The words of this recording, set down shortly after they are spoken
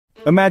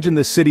Imagine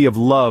the city of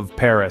love,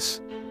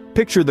 Paris.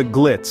 Picture the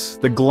glitz,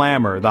 the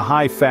glamour, the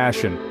high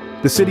fashion.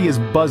 The city is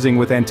buzzing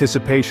with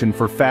anticipation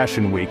for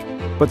Fashion Week,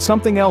 but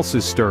something else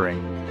is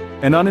stirring.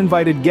 An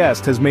uninvited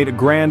guest has made a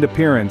grand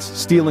appearance,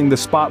 stealing the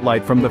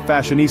spotlight from the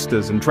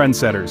fashionistas and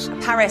trendsetters.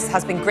 Paris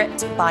has been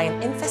gripped by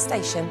an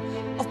infestation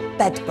of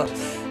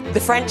bedbugs.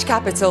 The French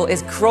capital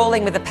is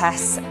crawling with the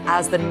pests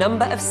as the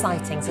number of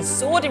sightings has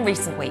soared in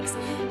recent weeks,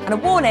 and a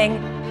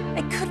warning,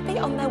 they could be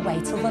on their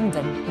way to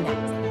London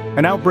next.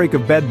 An outbreak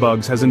of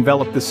bedbugs has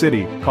enveloped the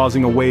city,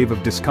 causing a wave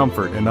of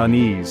discomfort and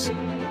unease.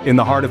 In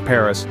the heart of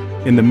Paris,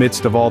 in the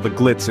midst of all the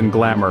glitz and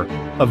glamour,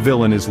 a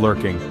villain is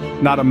lurking.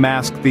 Not a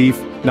masked thief,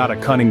 not a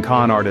cunning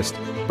con artist,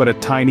 but a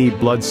tiny,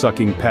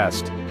 blood-sucking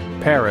pest.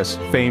 Paris,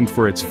 famed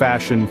for its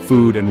fashion,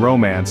 food, and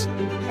romance,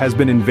 has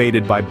been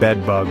invaded by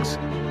bedbugs.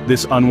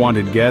 This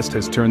unwanted guest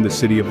has turned the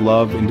city of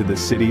love into the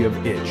city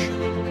of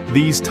itch.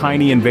 These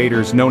tiny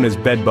invaders, known as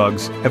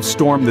bedbugs, have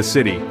stormed the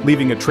city,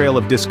 leaving a trail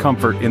of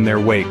discomfort in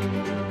their wake.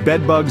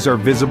 Bedbugs are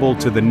visible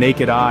to the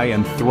naked eye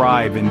and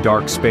thrive in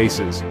dark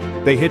spaces.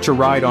 They hitch a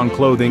ride on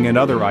clothing and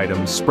other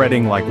items,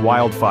 spreading like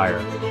wildfire.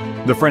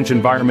 The French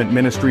Environment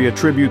Ministry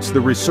attributes the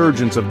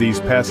resurgence of these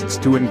pests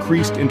to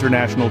increased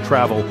international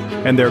travel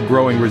and their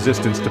growing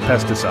resistance to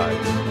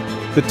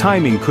pesticides. The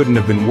timing couldn't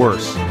have been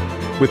worse.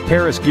 With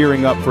Paris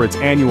gearing up for its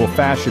annual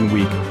Fashion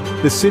Week,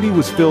 the city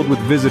was filled with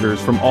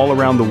visitors from all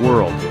around the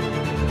world.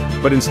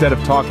 But instead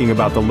of talking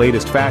about the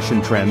latest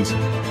fashion trends,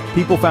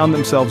 people found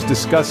themselves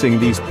discussing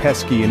these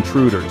pesky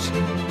intruders.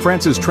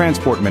 France's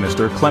Transport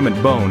Minister, Clement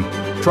Beaune,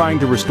 trying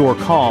to restore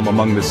calm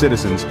among the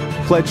citizens,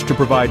 pledged to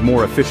provide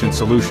more efficient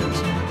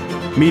solutions.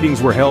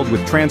 Meetings were held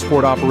with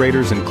transport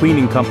operators and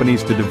cleaning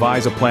companies to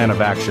devise a plan of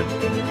action.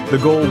 The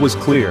goal was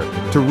clear,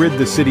 to rid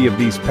the city of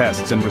these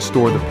pests and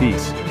restore the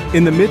peace.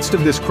 In the midst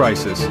of this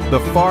crisis, the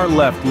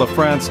far-left La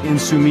France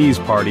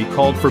Insoumise party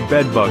called for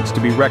bedbugs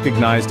to be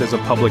recognized as a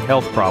public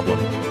health problem.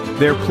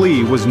 Their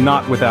plea was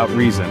not without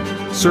reason.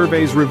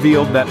 Surveys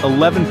revealed that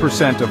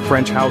 11% of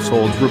French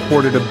households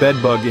reported a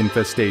bedbug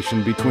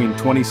infestation between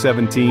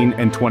 2017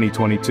 and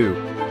 2022.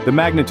 The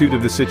magnitude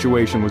of the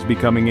situation was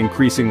becoming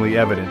increasingly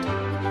evident.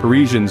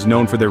 Parisians,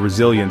 known for their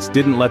resilience,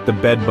 didn't let the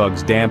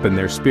bedbugs dampen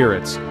their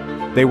spirits.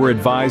 They were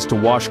advised to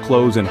wash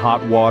clothes in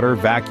hot water,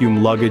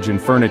 vacuum luggage and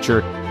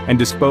furniture, and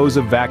dispose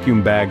of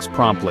vacuum bags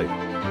promptly.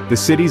 The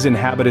city's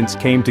inhabitants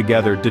came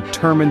together,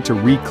 determined to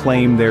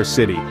reclaim their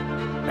city.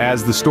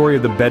 As the story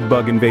of the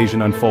bedbug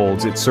invasion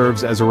unfolds, it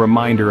serves as a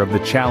reminder of the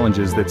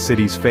challenges that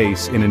cities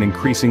face in an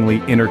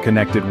increasingly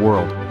interconnected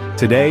world.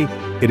 Today,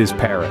 it is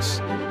Paris.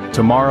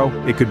 Tomorrow,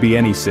 it could be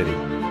any city.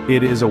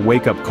 It is a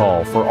wake-up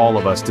call for all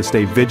of us to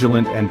stay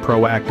vigilant and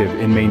proactive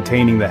in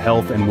maintaining the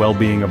health and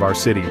well-being of our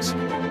cities.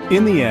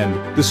 In the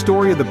end, the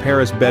story of the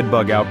Paris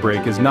bedbug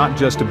outbreak is not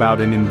just about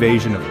an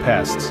invasion of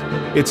pests.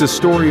 It's a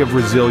story of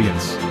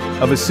resilience,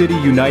 of a city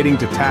uniting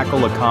to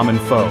tackle a common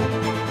foe.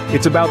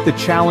 It's about the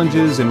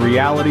challenges and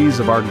realities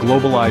of our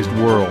globalized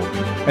world,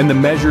 and the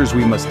measures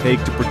we must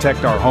take to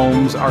protect our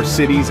homes, our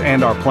cities,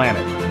 and our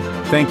planet.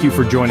 Thank you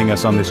for joining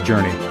us on this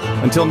journey.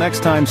 Until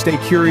next time, stay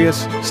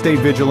curious, stay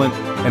vigilant,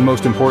 and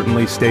most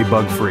importantly, stay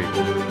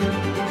bug-free.